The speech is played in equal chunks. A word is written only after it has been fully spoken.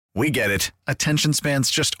We get it. Attention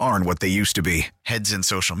spans just aren't what they used to be. Heads in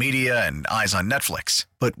social media and eyes on Netflix.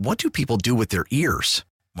 But what do people do with their ears?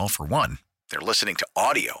 Well, for one, they're listening to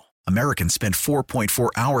audio. Americans spend 4.4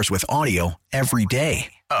 hours with audio every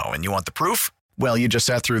day. Oh, and you want the proof? Well, you just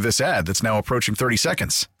sat through this ad that's now approaching 30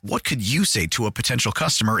 seconds. What could you say to a potential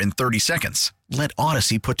customer in 30 seconds? Let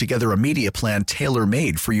Odyssey put together a media plan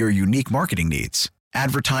tailor-made for your unique marketing needs.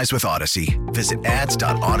 Advertise with Odyssey. Visit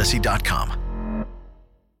ads.odyssey.com.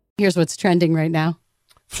 Here's what's trending right now.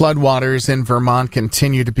 Floodwaters in Vermont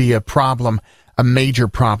continue to be a problem, a major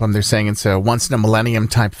problem. They're saying it's a once-in-a-millennium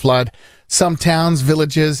type flood. Some towns,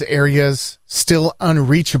 villages, areas still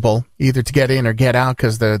unreachable, either to get in or get out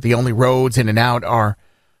because the only roads in and out are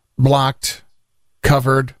blocked,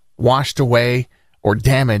 covered, washed away, or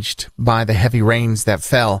damaged by the heavy rains that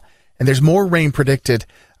fell. And there's more rain predicted.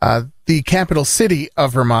 The capital city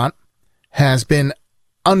of Vermont has been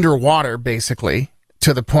underwater, basically,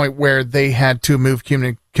 to the point where they had to move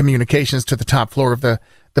communications to the top floor of the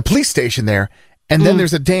police station there. And then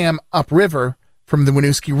there's a dam upriver from the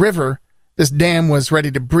Winooski River. This dam was ready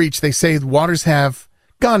to breach. They say the waters have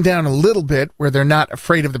gone down a little bit where they're not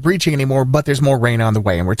afraid of the breaching anymore, but there's more rain on the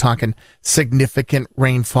way. And we're talking significant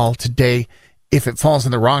rainfall today. If it falls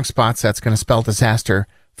in the wrong spots, that's going to spell disaster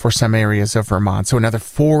for some areas of Vermont. So another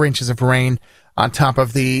 4 inches of rain on top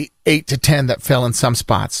of the 8 to 10 that fell in some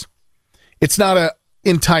spots. It's not a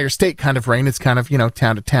entire state kind of rain. It's kind of,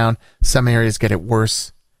 town to town. Some areas get it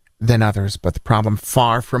worse than others, but the problem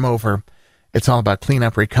far from over. It's all about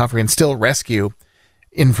cleanup, recovery, and still rescue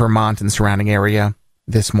in Vermont and surrounding area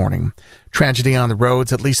this morning. Tragedy on the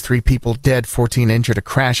roads, at least 3 people dead, 14 injured. A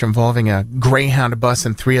crash involving a Greyhound bus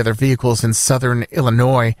and 3 other vehicles in southern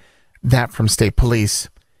Illinois. That from state police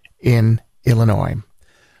in Illinois.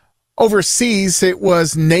 Overseas, it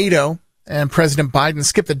was NATO. And President Biden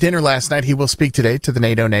skipped the dinner last night. He will speak today to the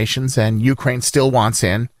NATO nations, and Ukraine still wants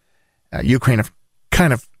in. Ukraine have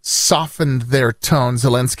kind of softened their tone.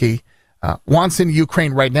 Zelensky wants in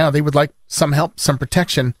Ukraine right now. They would like some help, some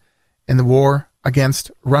protection in the war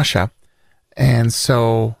against Russia. And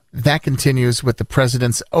so that continues with the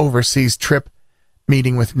president's overseas trip,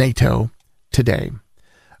 meeting with NATO today.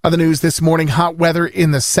 Other news this morning, hot weather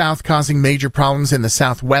in the south causing major problems in the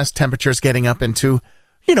southwest. Temperatures getting up into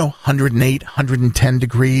 108, 110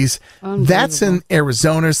 degrees. That's in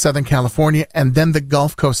Arizona, Southern California, and then the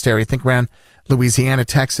Gulf Coast area. Think around Louisiana,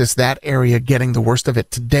 Texas, that area getting the worst of it.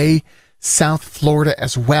 Today, South Florida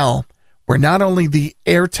as well, where not only the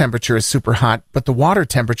air temperature is super hot, but the water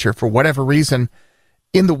temperature, for whatever reason,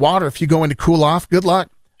 in the water, if you go in to cool off, good luck.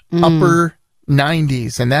 Upper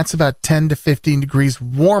 90s, and that's about 10 to 15 degrees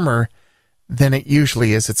warmer than it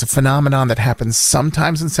usually is. It's a phenomenon that happens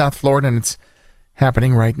sometimes in South Florida, and it's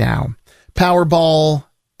happening right now. Powerball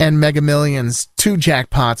and Mega Millions, 2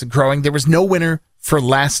 jackpots growing. There was no winner for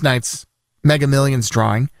last night's Mega Millions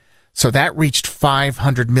drawing, so that reached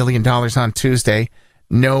 $500 million on Tuesday.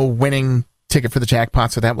 No winning ticket for the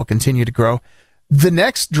jackpot, so that will continue to grow. The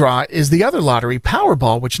next draw is the other lottery,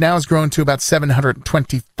 Powerball, which now has grown to about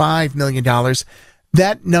 $725 million.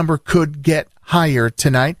 That number could get higher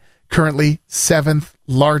tonight. Currently, 7th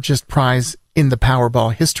largest prize in the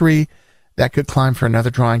Powerball history. That could climb for another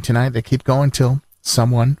drawing tonight. They keep going till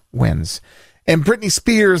someone wins. And Britney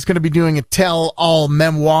Spears is going to be doing a tell-all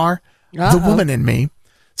memoir, The Woman in Me.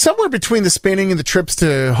 Somewhere between the spinning and the trips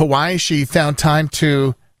to Hawaii, she found time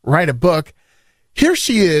to write a book. Here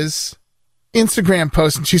she is, Instagram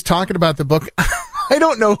post, and she's talking about the book. I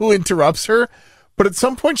don't know who interrupts her, but at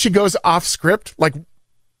some point she goes off script, like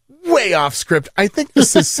way off script. I think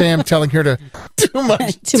this is Sam telling her to too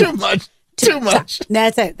much.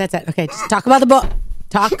 That's it. Okay, just talk about the book.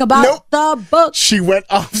 Talk about the book. She went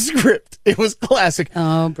off script. It was classic.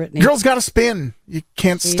 Oh, Britney. Girl's got to spin. You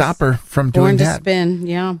can't stop her from doing that. Born to spin,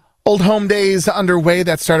 yeah. Old Home Days underway.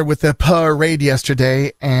 That started with the parade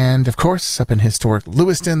yesterday. And, of course, up in historic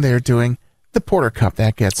Lewiston, they're doing the Porter Cup.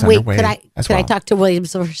 That gets underway as well. Could I talk to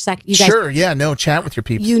Williams for a second? You guys, sure, yeah. No, chat with your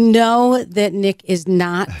people. You know that Nick is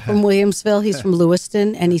not from Williamsville. He's from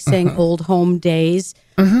Lewiston, and he's saying Old Home Days.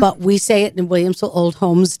 But we say it in Williamsville, Old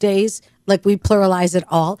Homes Days. Like we pluralize it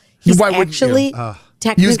all. He's actually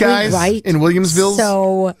technically guys right in Williamsville.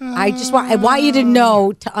 So I want you to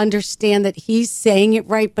know, to understand that he's saying it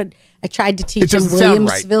right. But I tried to teach him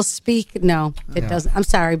Williamsville speak. No, it doesn't. I'm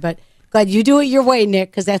sorry, but glad you do it your way,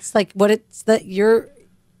 Nick, because that's like what it's that you're.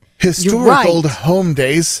 Historic right. Old Home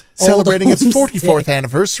Days, celebrating its 44th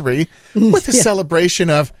anniversary with a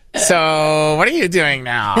celebration of, so what are you doing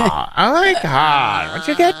now? Oh my God, what'd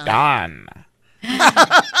you get done?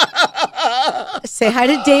 Say hi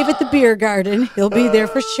to Dave at the beer garden. He'll be there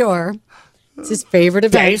for sure. It's his favorite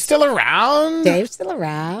event. Dave's still around? Dave's still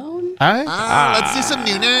around. Let's do some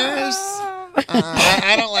Nooners.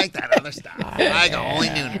 I don't like that other stuff. I go only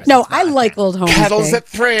Nooners. No, I like Old Homes Kettles Day. at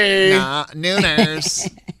 3. Nah,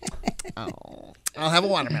 Nooners. I'll have a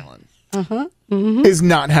watermelon. Is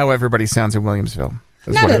not how everybody sounds in Williamsville.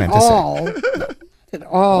 Is Not what I at meant to say. all. Not at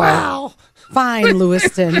all. Wow. Fine,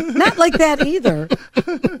 Lewiston. Not like that either.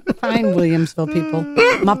 Fine, Williamsville people.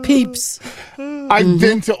 My peeps. I've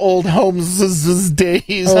been to Old Homes'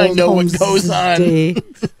 days. I know what goes on. Day.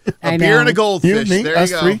 A beer and a goldfish. You, me, there us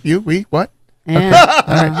you go. three, you, we, what? Yeah.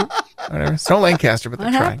 All right. Whatever. So Lancaster, but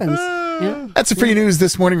they're What trying. happens? Yeah. That's it for your news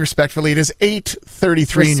this morning, respectfully. It is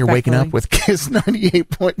 8:33 and you're waking up with KISS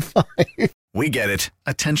 98.5. We get it.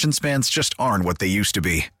 Attention spans just aren't what they used to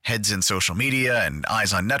be. Heads in social media and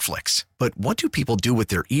eyes on Netflix. But what do people do with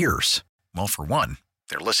their ears? Well, for one,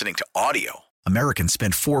 they're listening to audio. Americans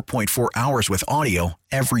spend 4.4 hours with audio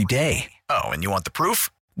every day. Oh, and you want the proof?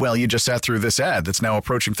 Well, you just sat through this ad that's now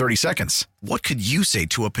approaching 30 seconds. What could you say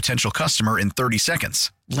to a potential customer in 30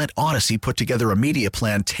 seconds? Let Odyssey put together a media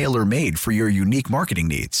plan tailor-made for your unique marketing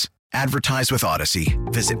needs. Advertise with Odyssey.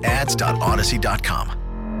 Visit ads.odyssey.com.